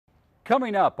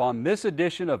Coming up on this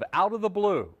edition of Out of the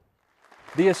Blue,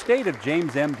 the estate of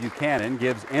James M. Buchanan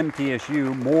gives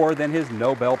MTSU more than his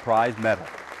Nobel Prize medal.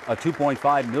 A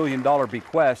 $2.5 million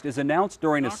bequest is announced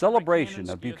during a celebration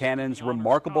of Buchanan's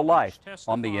remarkable life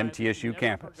on the MTSU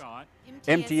campus.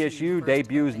 MTSU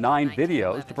debuts 9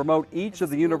 videos to promote each of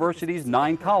the university's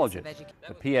 9 colleges.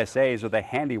 The PSAs are the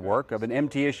handiwork of an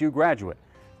MTSU graduate.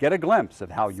 Get a glimpse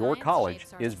of how your college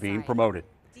is being promoted.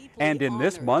 And in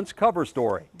this month's cover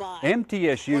story,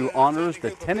 MTSU honors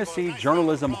the Tennessee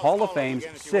Journalism Hall of Fame's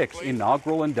 6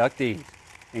 inaugural inductees,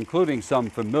 including some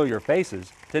familiar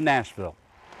faces to Nashville.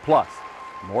 Plus,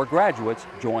 more graduates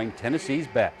join Tennessee's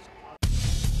best.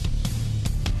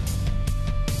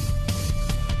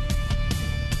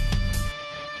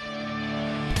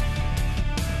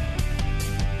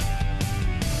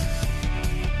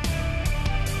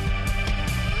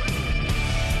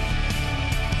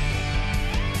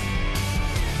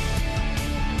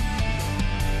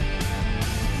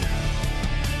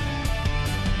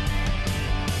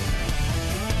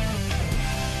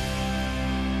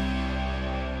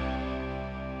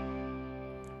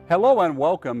 Hello and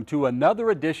welcome to another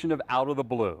edition of Out of the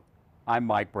Blue. I'm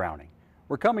Mike Browning.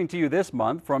 We're coming to you this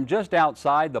month from just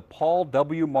outside the Paul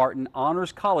W. Martin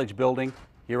Honors College building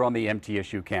here on the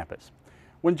MTSU campus.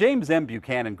 When James M.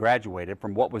 Buchanan graduated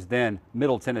from what was then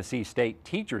Middle Tennessee State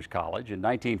Teachers College in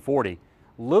 1940,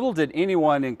 little did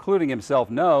anyone, including himself,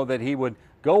 know that he would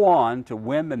go on to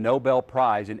win the Nobel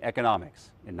Prize in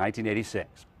Economics in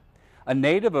 1986. A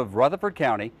native of Rutherford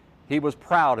County, he was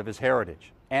proud of his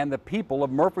heritage. And the people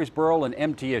of Murfreesboro and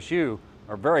MTSU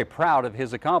are very proud of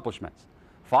his accomplishments.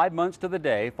 5 months to the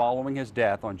day following his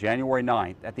death on January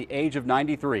 9th at the age of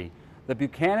 93, the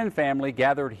Buchanan family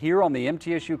gathered here on the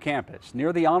MTSU campus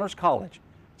near the Honors College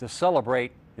to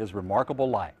celebrate his remarkable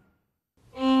life.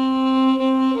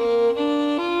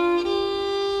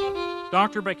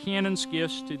 Dr. Buchanan's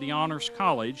gifts to the Honors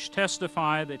College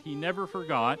testify that he never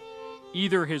forgot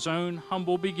either his own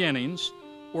humble beginnings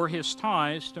or his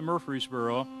ties to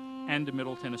Murfreesboro and to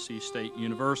Middle Tennessee State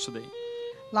University.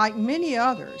 Like many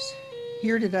others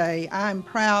here today, I'm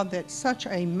proud that such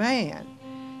a man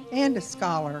and a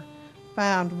scholar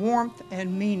found warmth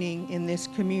and meaning in this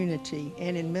community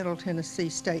and in Middle Tennessee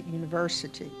State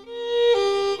University.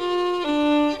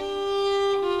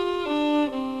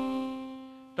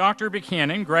 Dr.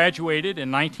 Buchanan graduated in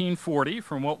 1940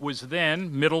 from what was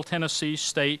then Middle Tennessee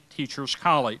State Teachers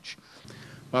College.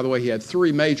 By the way, he had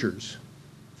three majors,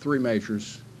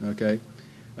 okay?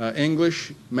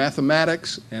 English,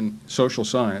 mathematics, and social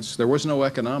science. There was no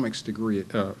economics degree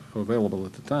available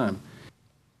at the time.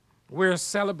 We're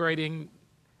celebrating,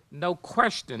 no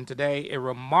question today, a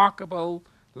remarkable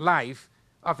life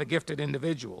of a gifted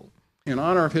individual. In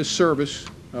honor of his service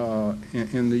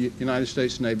in the United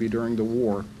States Navy during the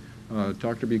war,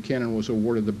 Dr. Buchanan was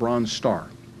awarded the Bronze Star.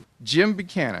 Jim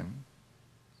Buchanan,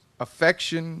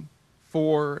 affection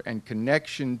for and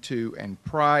connection to and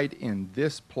pride in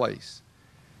this place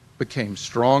became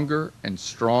stronger and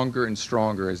stronger and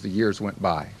stronger as the years went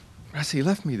by. I see, he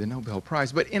left me the Nobel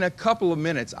Prize, but in a couple of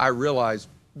minutes I realized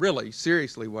really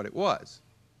seriously what it was.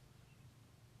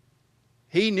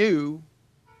 He knew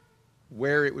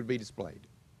where it would be displayed,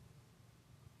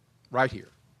 right here.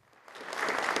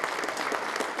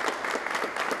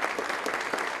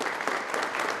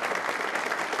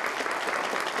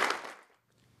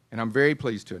 And I'm very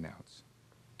pleased to announce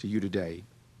to you today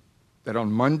that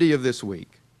on Monday of this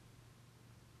week,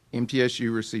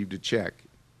 MTSU received a check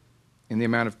in the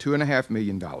amount of $2.5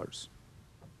 million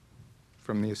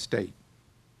from the estate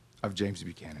of James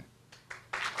Buchanan.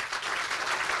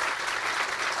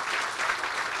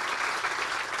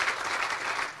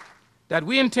 That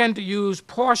we intend to use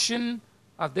portion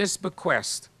of this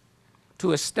bequest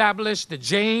to establish the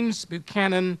James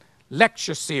Buchanan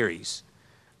Lecture Series,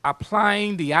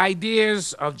 applying the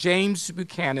ideas of James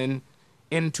Buchanan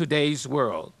in today's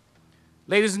world.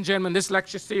 Ladies and gentlemen, this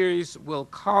lecture series will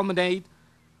culminate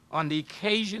on the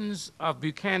occasions of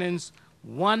Buchanan's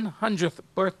 100th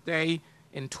birthday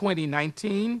in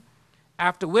 2019,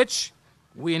 after which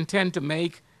we intend to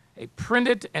make a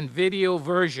printed and video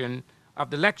version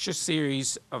of the lecture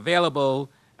series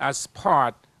available as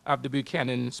part of the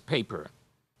Buchanan's paper.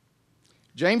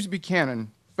 James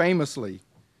Buchanan famously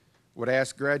would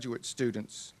ask graduate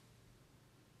students,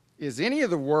 is any of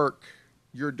the work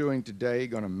you're doing today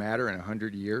going to matter in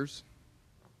 100 years?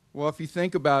 Well, if you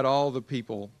think about all the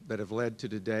people that have led to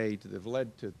today, that have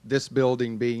led to this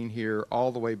building being here,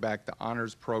 all the way back to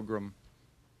honors program,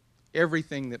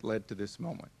 everything that led to this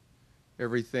moment,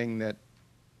 everything that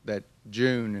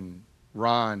June and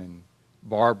Ron and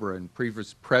Barbara and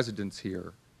previous presidents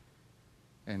here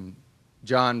and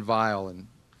John Weil and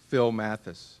Phil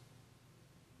Mathis,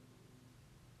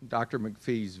 Dr.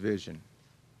 McPhee's vision?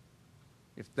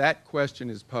 If that question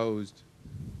is posed,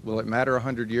 will it matter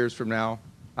 100 years from now?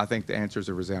 I think the answer is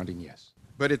a resounding yes.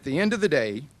 But at the end of the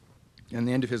day, and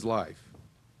the end of his life,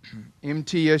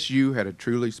 MTSU had a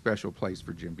truly special place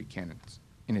for Jim Buchanan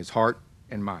in his heart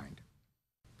and mind.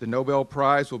 The Nobel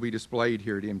Prize will be displayed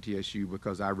here at MTSU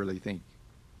because I really think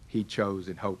he chose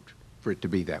and hoped for it to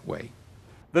be that way.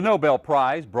 The Nobel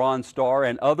Prize, Bronze Star,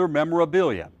 and other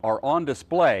memorabilia are on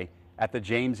display at the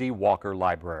James E. Walker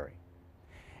Library.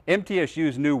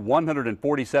 MTSU's new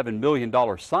 $147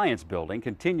 million science building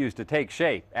continues to take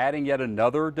shape, adding yet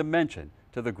another dimension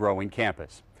to the growing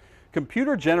campus.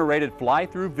 Computer-generated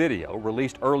fly-through video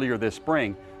released earlier this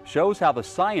spring shows how the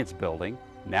science building,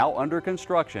 now under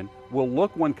construction, will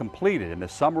look when completed in the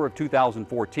summer of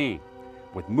 2014,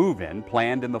 with move-in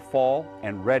planned in the fall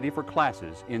and ready for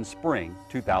classes in spring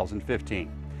 2015.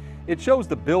 It shows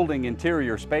the building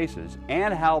interior spaces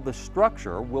and how the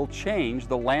structure will change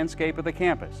the landscape of the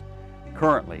campus.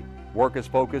 Currently, work is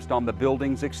focused on the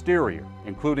building's exterior,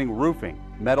 including roofing,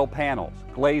 metal panels,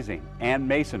 glazing, and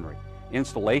masonry.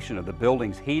 Installation of the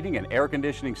building's heating and air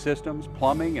conditioning systems,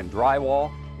 plumbing, and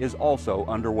drywall is also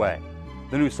underway.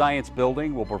 The new science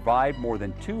building will provide more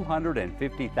than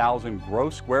 250,000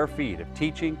 gross square feet of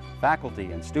teaching,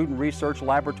 faculty, and student research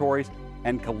laboratories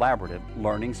and collaborative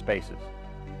learning spaces.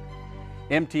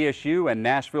 MTSU and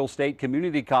Nashville State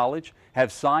Community College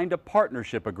have signed a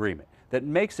partnership agreement that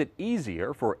makes it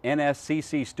easier for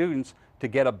NSCC students to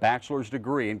get a bachelor's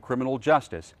degree in criminal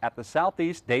justice at the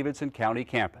Southeast Davidson County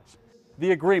campus.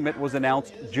 The agreement was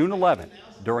announced June 11th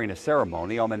during a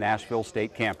ceremony on the Nashville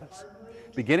State campus.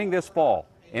 Beginning this fall,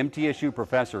 MTSU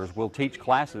professors will teach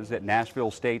classes at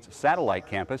Nashville State's satellite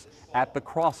campus at The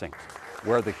Crossings,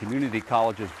 where the community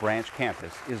college's branch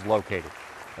campus is located.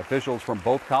 Officials from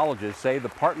both colleges say the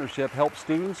partnership helps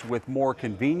students with more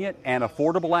convenient and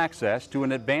affordable access to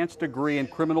an advanced degree in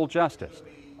criminal justice,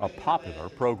 a popular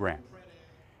program.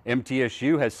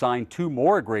 MTSU has signed 2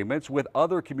 more agreements with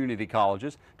other community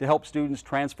colleges to help students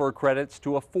transfer credits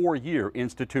to a 4-year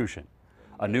institution.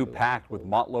 A new pact with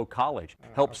Motlow College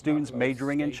helps students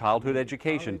majoring in childhood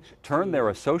education turn their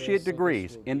associate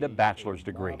degrees into bachelor's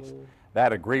degrees.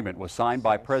 That agreement was signed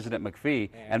by President McPhee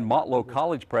and Motlow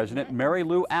College President Mary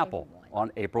Lou Apple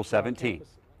on April 17th.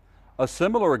 A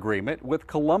similar agreement with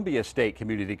Columbia State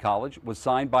Community College was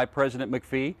signed by President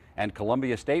McPhee and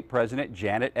Columbia State President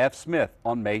Janet F. Smith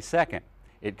on May 2nd.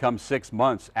 It comes 6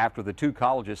 months after the 2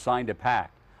 colleges signed a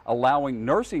pact, allowing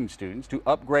nursing students to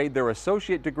upgrade their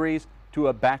associate degrees to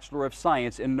a Bachelor of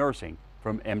Science in Nursing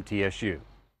from MTSU.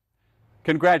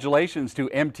 Congratulations to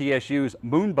MTSU's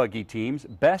Moon Buggy team's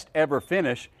best ever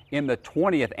finish in the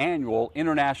 20th annual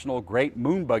International Great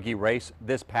Moon Buggy Race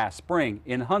this past spring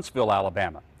in Huntsville,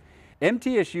 Alabama.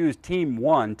 MTSU's Team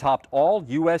 1 topped all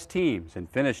U.S. teams and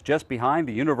finished just behind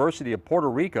the University of Puerto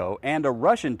Rico and a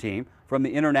Russian team from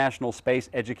the International Space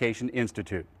Education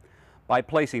Institute. By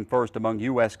placing first among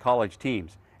U.S. college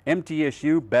teams,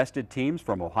 MTSU bested teams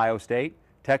from Ohio State,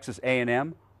 Texas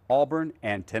A&M, Auburn,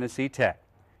 and Tennessee Tech.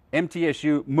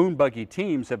 MTSU Moon Buggy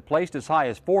teams have placed as high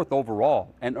as 4th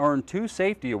overall and earned 2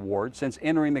 safety awards since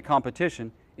entering the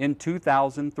competition in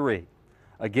 2003.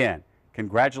 Again,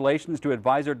 congratulations to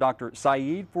advisor Dr.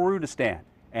 Saeed Farudistan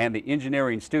and the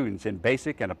engineering students in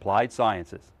basic and applied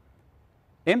sciences.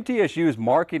 MTSU's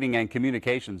Marketing and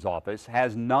Communications Office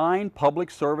has 9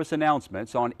 public service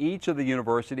announcements on each of the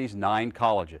university's 9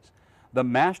 colleges. The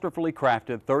masterfully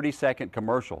crafted 30-second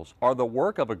commercials are the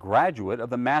work of a graduate of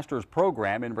the master's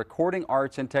program in Recording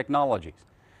Arts and Technologies.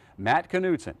 Matt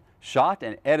Knudsen shot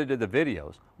and edited the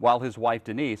videos while his wife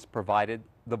Denise provided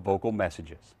the vocal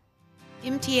messages.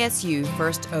 MTSU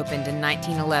first opened in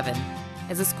 1911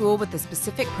 as a school with the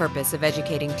specific purpose of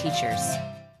educating teachers.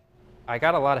 I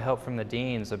got a lot of help from the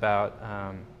deans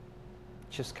about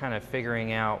just kind of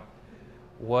figuring out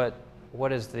what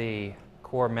is the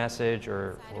core message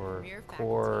or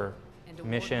core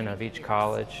mission of each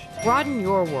college. Broaden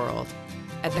your world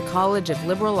at the College of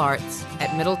Liberal Arts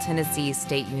at Middle Tennessee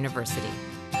State University.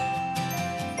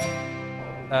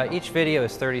 Each video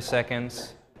is 30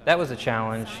 seconds. That was a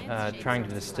challenge, trying to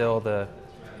distill the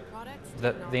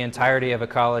entirety of a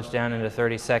college down into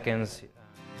 30 seconds.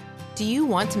 Do you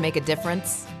want to make a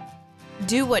difference?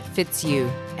 Do what fits you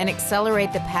and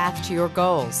accelerate the path to your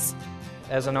goals.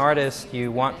 As an artist, you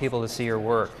want people to see your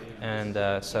work, and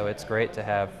so it's great to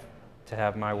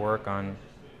have my work on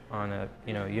a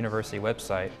university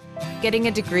website. Getting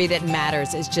a degree that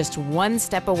matters is just one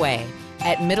step away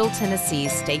at Middle Tennessee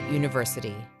State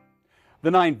University. The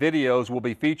 9 videos will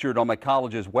be featured on the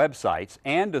college's websites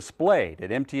and displayed at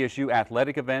MTSU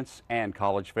athletic events and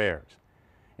college fairs.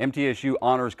 MTSU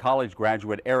Honors College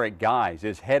graduate Eric Guys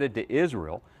is headed to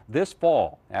Israel this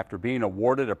fall after being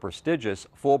awarded a prestigious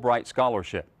Fulbright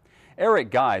scholarship. Eric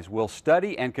Guys will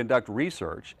study and conduct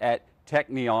research at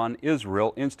Technion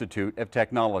Israel Institute of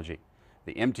Technology.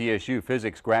 The MTSU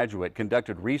physics graduate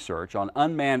conducted research on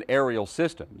unmanned aerial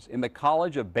systems in the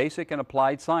College of Basic and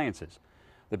Applied Sciences.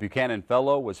 The Buchanan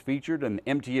Fellow was featured in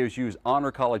MTSU's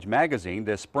Honor College magazine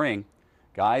this spring.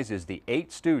 Guys is the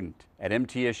 8th student at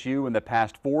MTSU in the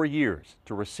past 4 years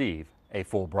to receive a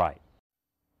Fulbright.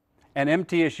 An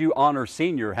MTSU Honor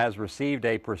senior has received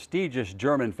a prestigious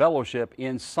German fellowship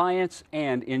in science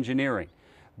and engineering.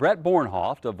 Brett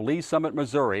Bornhoft of Lee Summit,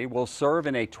 Missouri will serve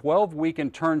in a 12-week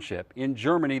internship in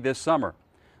Germany this summer.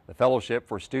 The fellowship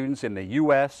for students in the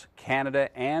U.S., Canada,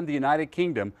 and the United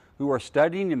Kingdom who are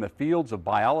studying in the fields of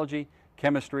biology,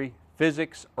 chemistry,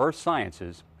 physics, earth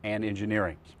sciences, and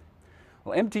engineering.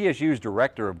 Well, MTSU's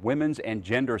Director of Women's and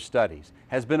Gender Studies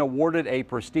has been awarded a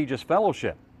prestigious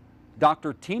fellowship.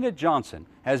 Dr. Tina Johnson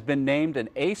has been named an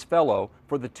ACE Fellow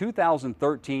for the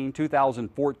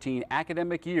 2013-2014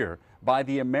 academic year by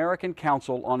the American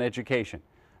Council on Education.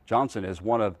 Johnson is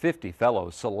one of 50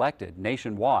 fellows selected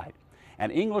nationwide. An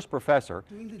English professor,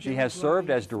 she has served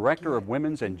as Director of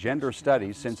Women's and Gender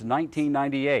Studies since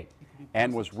 1998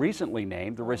 and was recently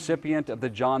named the recipient of the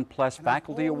John Pless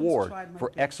Faculty Award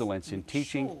for Excellence in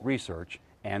Teaching, Research,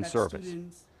 and Service.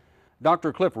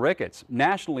 Dr. Cliff Ricketts,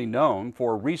 nationally known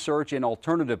for research in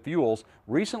alternative fuels,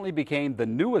 recently became the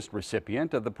newest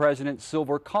recipient of the President's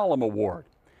Silver Column Award.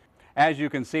 As you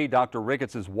can see, Dr.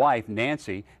 Ricketts' wife,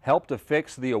 Nancy, helped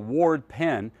affix the award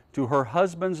pin to her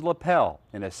husband's lapel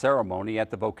in a ceremony at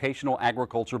the Vocational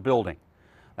Agriculture Building.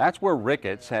 That's where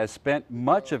Ricketts has spent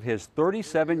much of his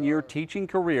 37-year teaching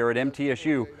career at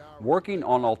MTSU working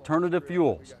on alternative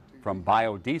fuels, from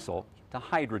biodiesel to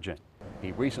hydrogen.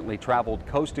 He recently traveled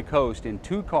coast to coast in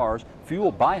 2 cars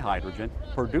fueled by hydrogen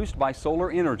produced by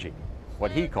solar energy,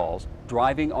 what he calls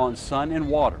driving on sun and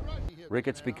water.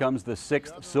 Ricketts becomes the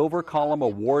 6th Silver Column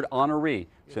Award honoree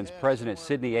since President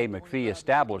Sidney A. McPhee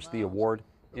established the award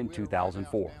in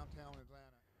 2004.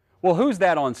 Well, who's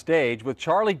that on stage with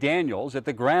Charlie Daniels at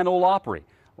the Grand Ole Opry?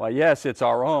 Well, yes, it's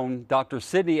our own Dr.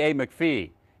 Sidney A. McPhee,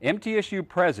 MTSU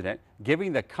president,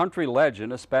 giving the country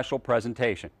legend a special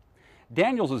presentation.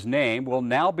 Daniels' name will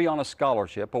now be on a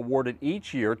scholarship awarded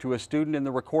each year to a student in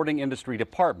the recording industry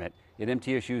department at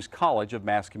MTSU's College of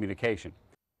Mass Communication.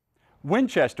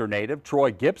 Winchester native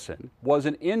Troy Gibson was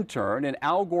an intern in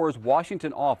Al Gore's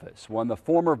Washington office when the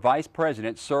former vice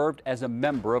president served as a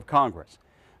member of Congress.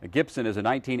 Gibson is a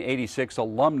 1986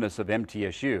 alumnus of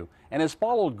MTSU and has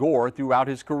followed Gore throughout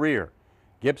his career.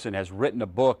 Gibson has written a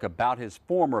book about his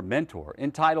former mentor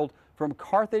entitled From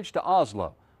Carthage to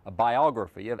Oslo, a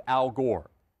biography of Al Gore.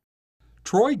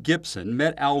 Troy Gibson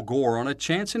met Al Gore on a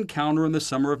chance encounter in the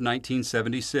summer of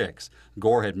 1976.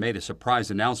 Gore had made a surprise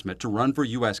announcement to run for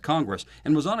U.S. Congress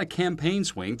and was on a campaign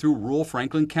swing through rural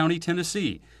Franklin County,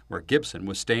 Tennessee, where Gibson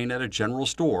was staying at a general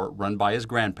store run by his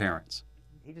grandparents.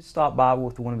 He just stopped by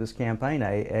with one of his campaign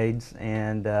aides,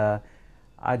 and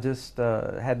I just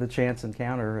had the chance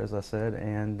encounter, as I said,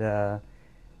 and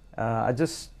I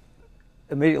just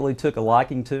immediately took a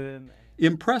liking to him.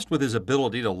 Impressed with his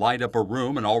ability to light up a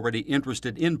room and already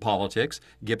interested in politics,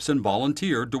 Gibson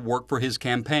volunteered to work for his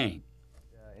campaign.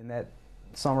 In that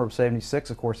summer of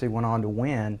 '76, of course, he went on to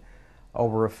win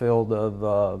over a field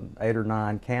of 8 or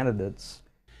 9 candidates.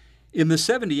 In the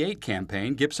 '78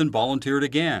 campaign, Gibson volunteered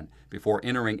again before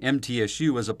entering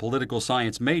MTSU as a political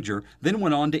science major, then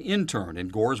went on to intern in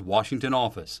Gore's Washington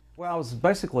office. Well, I was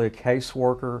basically a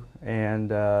caseworker, and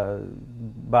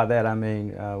by that I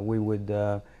mean we would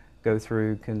go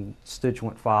through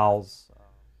constituent files.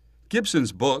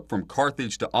 Gibson's book, From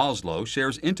Carthage to Oslo,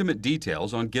 shares intimate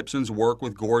details on Gibson's work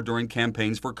with Gore during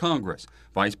campaigns for Congress,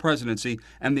 vice presidency,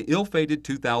 and the ill-fated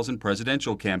 2000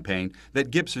 presidential campaign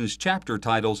that Gibson's chapter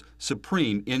titles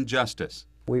Supreme Injustice.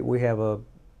 We have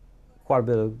quite a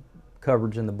bit of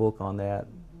coverage in the book on that.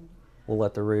 We'll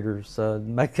let the readers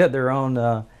make their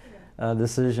own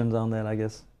decisions on that, I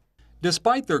guess.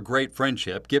 Despite their great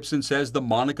friendship, Gibson says the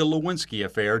Monica Lewinsky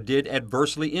affair did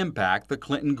adversely impact the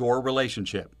Clinton-Gore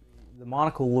relationship. The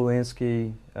Monica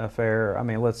Lewinsky affair, I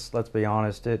mean, let's be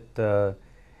honest, it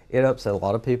upset a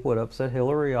lot of people. It upset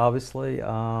Hillary, obviously,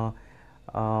 and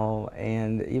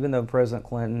even though President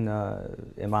Clinton,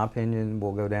 in my opinion,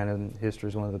 will go down in history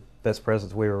as one of the best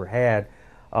presidents we ever had,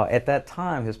 at that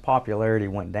time his popularity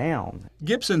went down.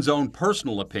 Gibson's own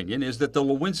personal opinion is that the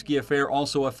Lewinsky affair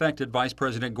also affected Vice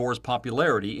President Gore's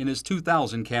popularity in his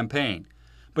 2000 campaign.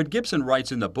 But Gibson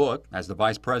writes in the book, as the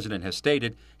Vice President has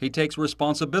stated, he takes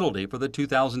responsibility for the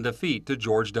 2000 defeat to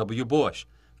George W. Bush.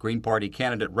 Green Party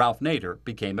candidate Ralph Nader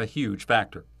became a huge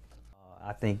factor.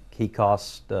 I think he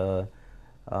cost the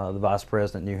Vice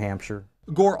President New Hampshire.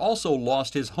 Gore also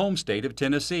lost his home state of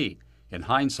Tennessee. In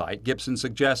hindsight, Gibson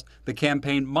suggests the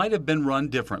campaign might have been run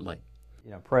differently.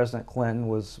 You know, President Clinton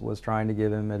was trying to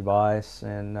give him advice,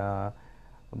 and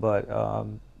but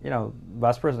you know,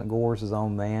 Vice President Gore is his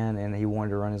own man, and he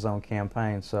wanted to run his own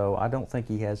campaign. So I don't think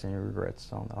he has any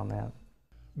regrets on that.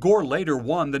 Gore later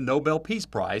won the Nobel Peace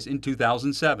Prize in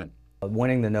 2007.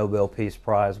 Winning the Nobel Peace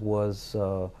Prize was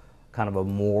kind of a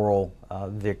moral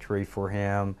victory for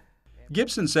him.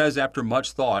 Gibson says after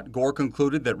much thought, Gore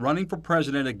concluded that running for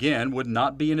president again would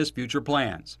not be in his future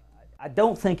plans. I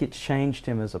don't think it changed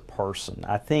him as a person.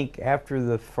 I think after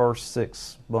the first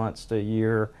 6 months to a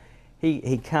year,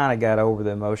 he kind of got over the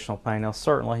emotional pain. Now,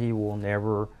 certainly he will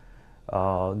never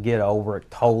get over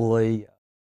it totally.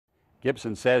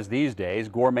 Gibson says these days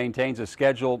Gore maintains a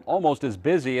schedule almost as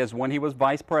busy as when he was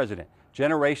vice president,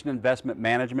 Generation Investment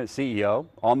Management CEO,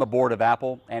 on the board of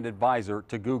Apple, and advisor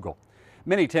to Google.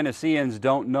 Many Tennesseans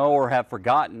don't know or have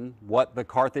forgotten what the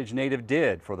Carthage native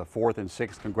did for the 4th and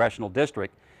 6th Congressional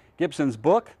District. Gibson's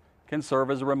book can serve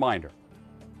as a reminder.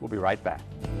 We'll be right back.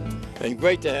 And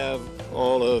great to have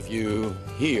all of you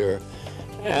here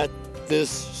at this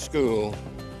school,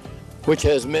 which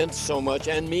has meant so much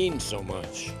and means so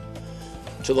much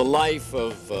to the life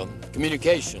of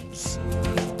communications.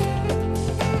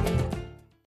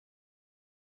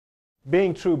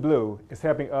 Being True Blue is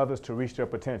helping others to reach their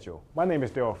potential. My name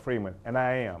is Darryl Freeman, and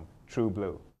I am True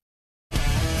Blue.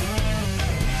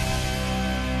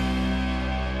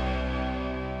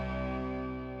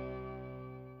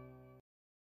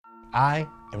 I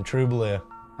am True Blue.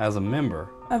 As a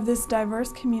member of this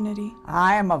diverse community,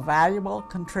 I am a valuable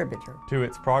contributor to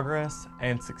its progress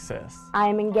and success. I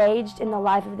am engaged in the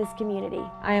life of this community.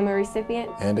 I am a recipient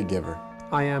and a giver.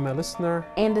 I am a listener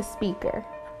and a speaker.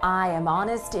 I am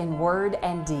honest in word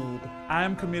and deed. I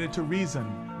am committed to reason,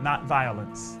 not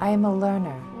violence. I am a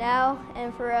learner. Now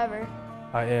and forever.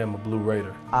 I am a Blue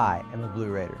Raider. I am a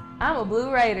Blue Raider. I'm a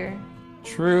Blue Raider.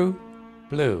 True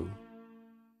Blue.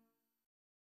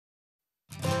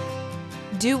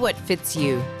 Do what fits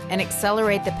you and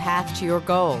accelerate the path to your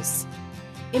goals.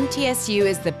 MTSU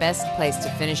is the best place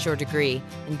to finish your degree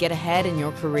and get ahead in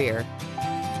your career.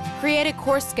 Create a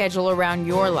course schedule around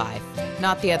your life,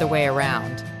 not the other way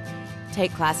around.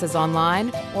 Take classes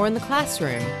online or in the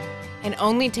classroom, and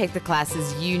only take the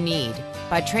classes you need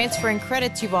by transferring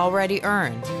credits you've already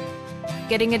earned.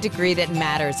 Getting a degree that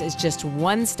matters is just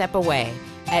one step away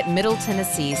at Middle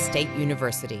Tennessee State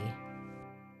University.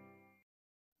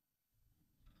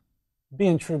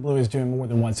 Being True Blue is doing more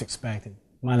than what's expected.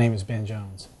 My name is Ben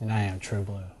Jones, and I am True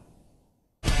Blue.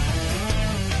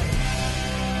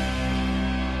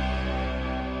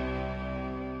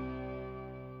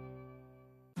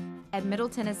 At Middle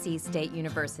Tennessee State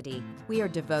University, we are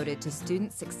devoted to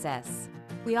student success.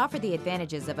 We offer the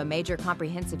advantages of a major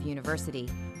comprehensive university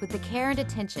with the care and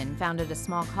attention found at a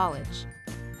small college.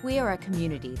 We are a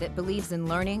community that believes in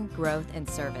learning, growth, and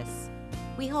service.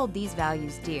 We hold these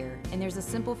values dear, and there's a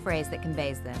simple phrase that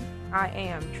conveys them. I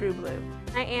am True Blue.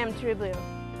 I am True Blue.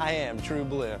 I am True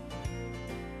Blue.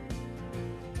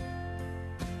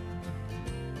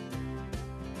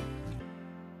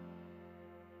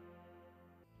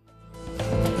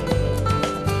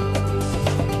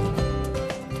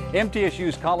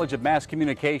 MTSU's College of Mass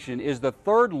Communication is the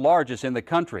 3rd largest in the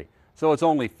country, so it's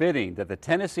only fitting that the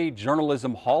Tennessee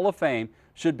Journalism Hall of Fame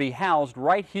should be housed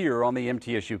right here on the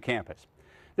MTSU campus.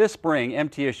 This spring,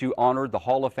 MTSU honored the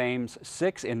Hall of Fame's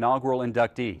 6 inaugural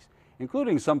inductees,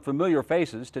 including some familiar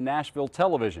faces to Nashville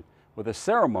television, with a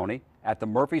ceremony at the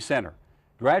Murphy Center.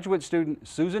 Graduate student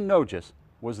Susan Noges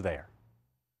was there.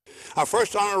 Our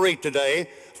first honoree today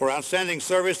for outstanding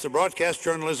service to broadcast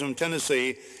journalism in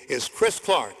Tennessee is Chris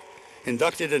Clark,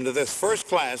 inducted into this first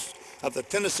class of the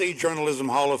Tennessee Journalism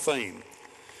Hall of Fame.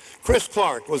 Chris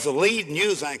Clark was the lead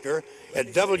news anchor at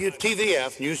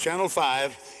WTVF News Channel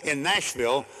 5 in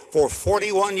Nashville for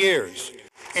 41 years.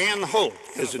 Ann Holt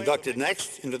is inducted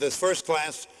next into this first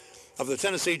class of the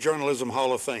Tennessee Journalism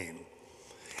Hall of Fame.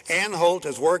 Ann Holt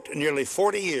has worked nearly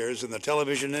 40 years in the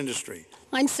television industry.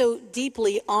 I'm so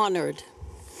deeply honored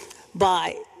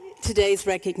by today's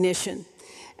recognition.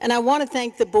 And I want to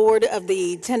thank the board of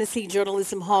the Tennessee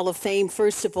Journalism Hall of Fame,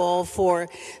 first of all, for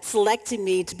selecting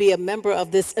me to be a member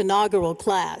of this inaugural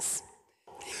class.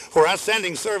 For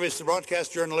outstanding service to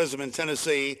broadcast journalism in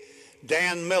Tennessee,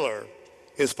 Dan Miller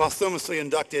is posthumously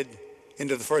inducted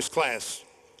into the first class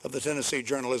of the Tennessee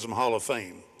Journalism Hall of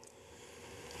Fame.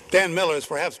 Dan Miller is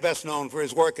perhaps best known for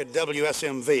his work at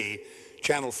WSMV,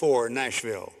 Channel 4 in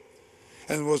Nashville,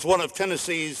 and was one of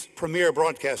Tennessee's premier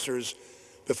broadcasters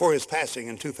before his passing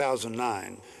in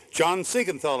 2009. John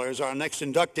Siegenthaler is our next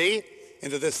inductee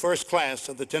into this first class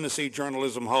of the Tennessee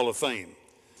Journalism Hall of Fame.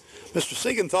 Mr.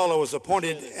 Siegenthaler was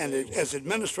appointed as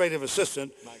administrative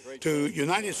assistant to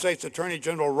United States Attorney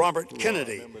General Robert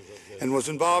Kennedy and was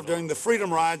involved during the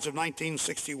Freedom Rides of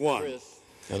 1961.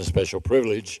 And a special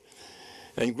privilege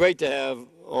and great to have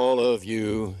all of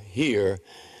you here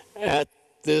at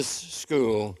this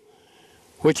school,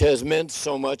 which has meant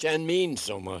so much and means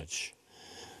so much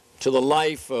to the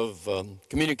life of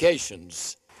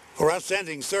communications. For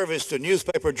outstanding service to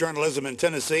newspaper journalism in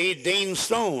Tennessee, Dean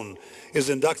Stone is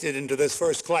inducted into this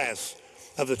first class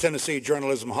of the Tennessee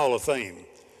Journalism Hall of Fame.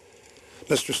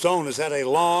 Mr. Stone has had a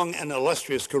long and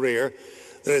illustrious career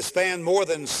that has spanned more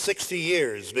than 60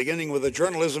 years, beginning with a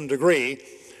journalism degree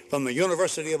from the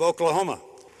University of Oklahoma.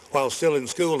 While still in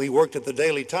school, he worked at the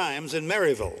Daily Times in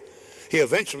Maryville. He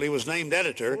eventually was named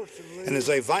editor and is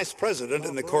a vice president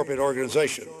in the corporate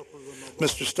organization.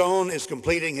 Mr. Stone is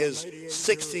completing his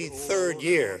 63rd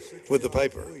year with the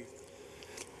paper.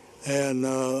 And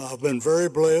I've been very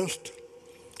blessed.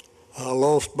 I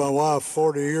lost my wife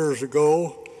 40 years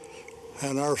ago,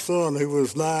 and our son, who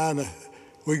was 9,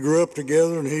 we grew up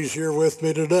together, and he's here with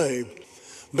me today.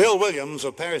 Bill Williams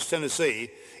of Paris,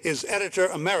 Tennessee, is editor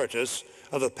emeritus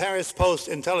of the Paris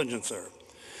Post-Intelligencer.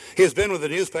 He has been with the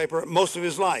newspaper most of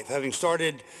his life, having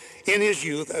started in his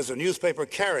youth as a newspaper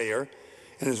carrier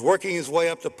and is working his way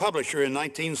up to publisher in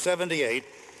 1978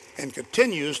 and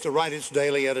continues to write its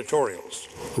daily editorials.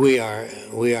 We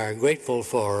are grateful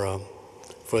for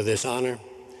this honor,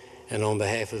 and on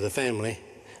behalf of the family,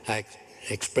 I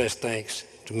express thanks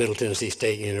to Middle Tennessee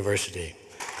State University.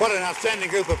 What an outstanding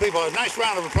group of people. A nice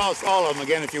round of applause for all of them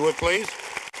again, if you would, please.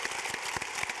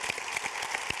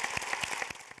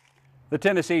 The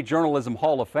Tennessee Journalism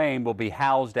Hall of Fame will be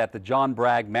housed at the John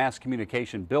Bragg Mass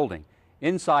Communication Building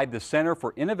inside the Center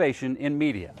for Innovation in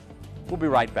Media. We'll be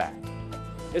right back.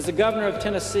 As the governor of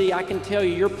Tennessee, I can tell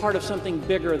you you're part of something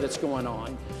bigger that's going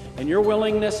on. And your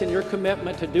willingness and your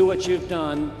commitment to do what you've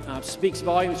done speaks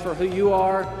volumes for who you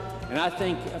are, and I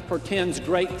think portends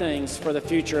great things for the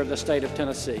future of the state of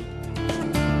Tennessee.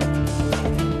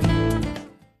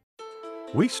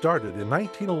 We started in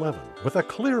 1911 with a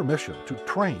clear mission to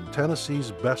train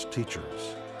Tennessee's best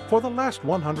teachers. For the last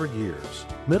 100 years,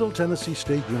 Middle Tennessee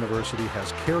State University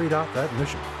has carried out that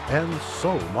mission and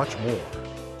so much more.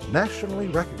 Nationally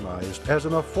recognized as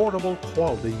an affordable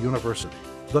quality university,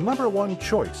 the #1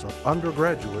 choice of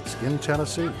undergraduates in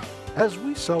Tennessee. As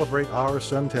we celebrate our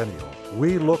centennial,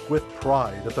 we look with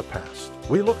pride at the past.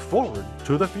 We look forward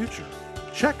to the future.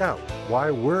 Check out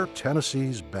why we're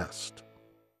Tennessee's best.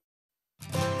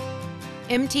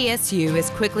 MTSU is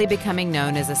quickly becoming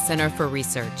known as a center for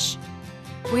research.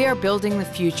 We are building the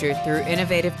future through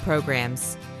innovative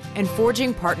programs and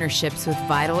forging partnerships with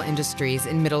vital industries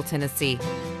in Middle Tennessee.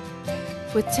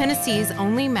 With Tennessee's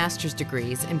only master's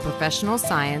degrees in professional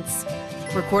science,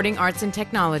 recording arts and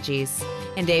technologies,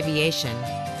 and aviation,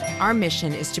 our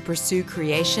mission is to pursue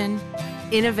creation,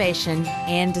 innovation,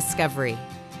 and discovery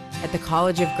at the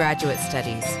College of Graduate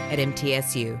Studies at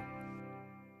MTSU.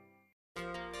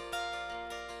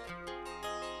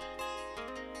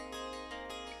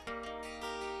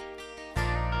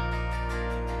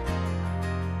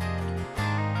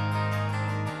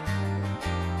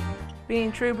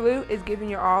 Being True Blue is giving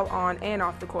your all on and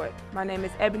off the court. My name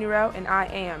is Ebony Rowe, and I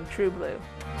am True Blue.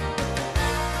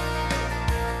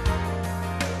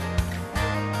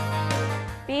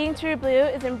 Being True Blue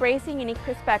is embracing unique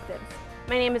perspectives.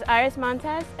 My name is Iris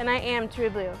Montez, and I am True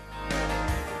Blue.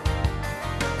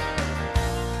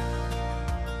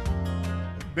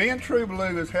 Being True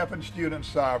Blue is helping students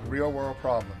solve real-world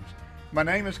problems. My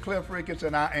name is Cliff Ricketts,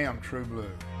 and I am True Blue.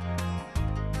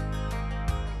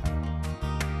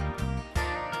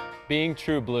 Being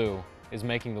True Blue is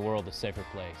making the world a safer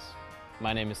place.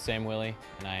 My name is Sam Willie,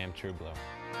 and I am True Blue.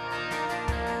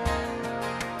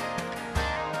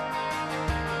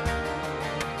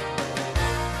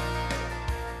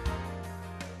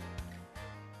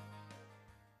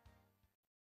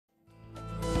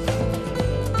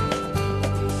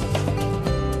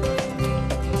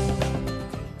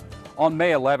 On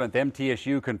May 11th,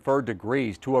 MTSU conferred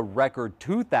degrees to a record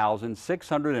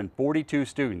 2,642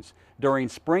 students during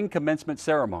spring commencement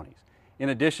ceremonies. In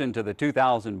addition to the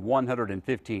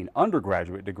 2,115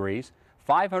 undergraduate degrees,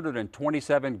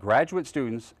 527 graduate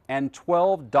students and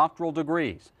 12 doctoral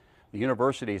degrees. The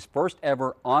university's first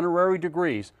ever honorary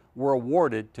degrees were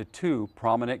awarded to 2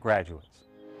 prominent graduates.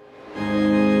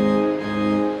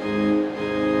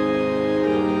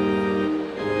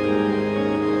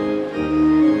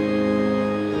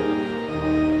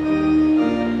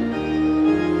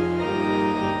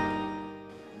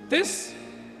 This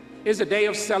is a day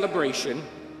of celebration,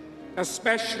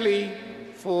 especially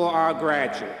for our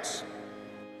graduates.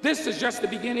 This is just the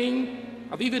beginning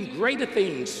of even greater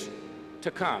things to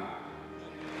come.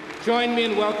 Join me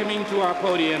in welcoming to our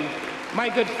podium my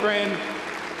good friend,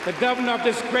 the governor of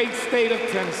this great state of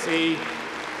Tennessee,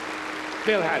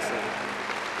 Bill Haslam.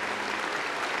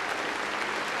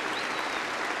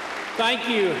 Thank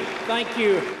you, thank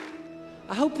you.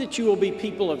 I hope that you will be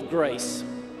people of grace.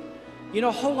 You know,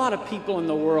 a whole lot of people in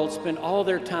the world spend all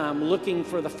their time looking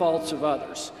for the faults of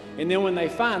others. And then when they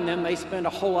find them, they spend a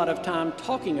whole lot of time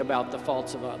talking about the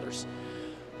faults of others.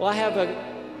 Well, I have a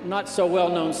not so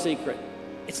well-known secret.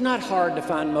 It's not hard to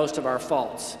find most of our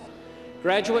faults.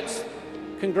 Graduates,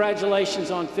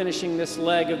 congratulations on finishing this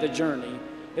leg of the journey.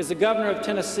 As the governor of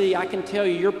Tennessee, I can tell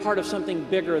you you're part of something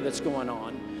bigger that's going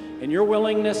on. And your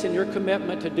willingness and your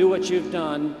commitment to do what you've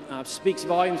done speaks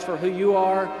volumes for who you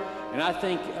are, and I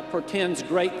think portends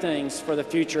great things for the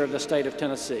future of the state of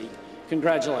Tennessee.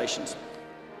 Congratulations.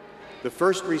 The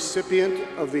first recipient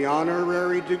of the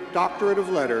Honorary Doctorate of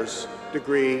Letters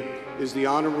degree is the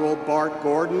Honorable Bart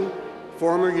Gordon,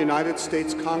 former United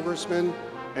States Congressman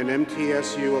and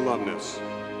MTSU alumnus.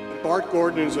 Bart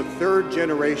Gordon is a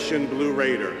third-generation Blue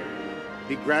Raider.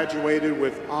 He graduated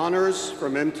with honors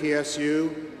from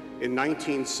MTSU in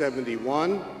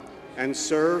 1971 and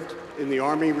served in the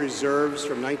Army Reserves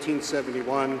from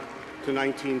 1971 to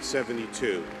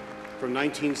 1972. From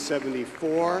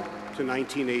 1974 to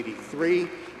 1983,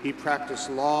 he practiced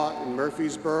law in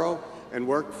Murfreesboro and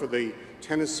worked for the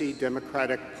Tennessee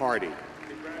Democratic Party.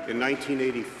 In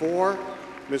 1984,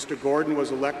 Mr. Gordon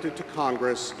was elected to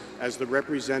Congress as the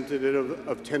representative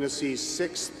of Tennessee's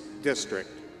 6th District.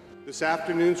 This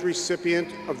afternoon's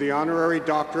recipient of the Honorary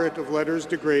Doctorate of Letters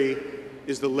degree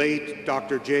is the late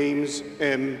Dr. James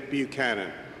M.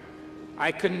 Buchanan.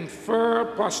 I confer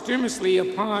posthumously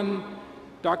upon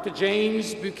Dr.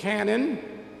 James Buchanan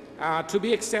to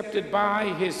be accepted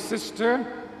by his sister,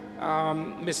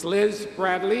 Miss Liz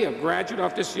Bradley, a graduate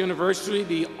of this university,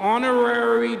 the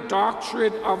Honorary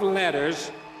Doctorate of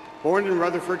Letters. Born in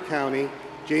Rutherford County,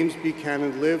 James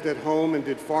Buchanan lived at home and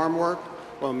did farm work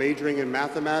while majoring in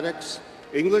mathematics,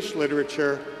 English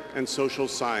literature, and social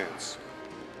science.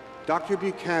 Dr.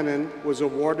 Buchanan was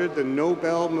awarded the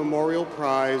Nobel Memorial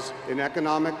Prize in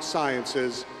Economic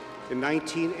Sciences in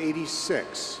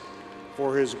 1986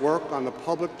 for his work on the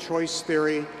public choice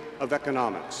theory of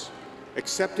economics.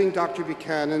 Accepting Dr.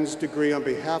 Buchanan's degree on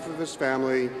behalf of his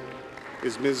family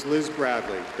is Ms. Liz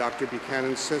Bradley, Dr.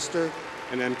 Buchanan's sister,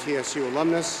 an MTSU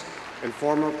alumnus and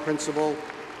former principal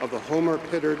of the Homer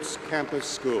Pittards Campus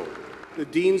School. The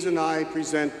deans and I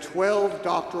present 12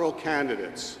 doctoral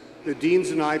candidates. The deans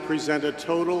and I present a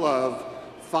total of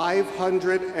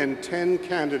 510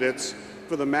 candidates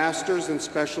for the master's and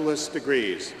specialist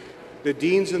degrees. The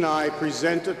deans and I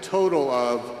present a total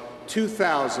of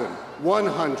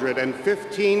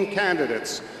 2,115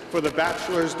 candidates for the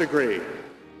bachelor's degree.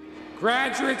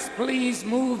 Graduates, please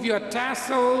move your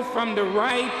tassel from the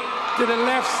right to the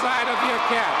left side of your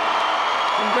cap.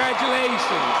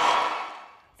 Congratulations.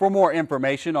 For more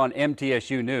information on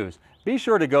MTSU News, be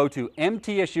sure to go to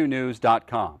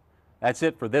mtsunews.com. That's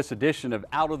it for this edition of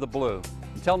Out of the Blue.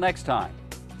 Until next time,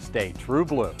 stay true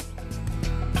blue.